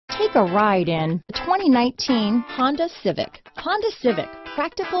Take a ride in the 2019 Honda Civic. Honda Civic,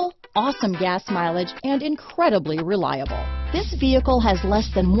 practical, awesome gas mileage, and incredibly reliable. This vehicle has less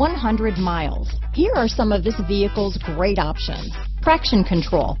than 100 miles. Here are some of this vehicle's great options: traction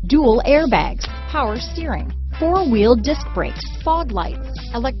control, dual airbags, power steering, four-wheel disc brakes, fog lights,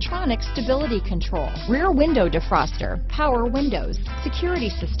 electronic stability control, rear window defroster, power windows, security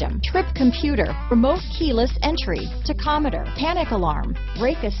system, trip computer, remote keyless entry, tachometer, panic alarm,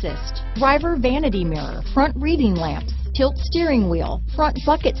 brake assist, driver vanity mirror, front reading lamps, tilt steering wheel, front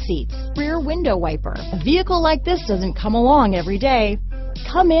bucket seats, rear window wiper. A vehicle like this doesn't come along every day.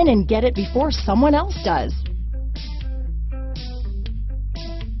 Come in and get it before someone else does.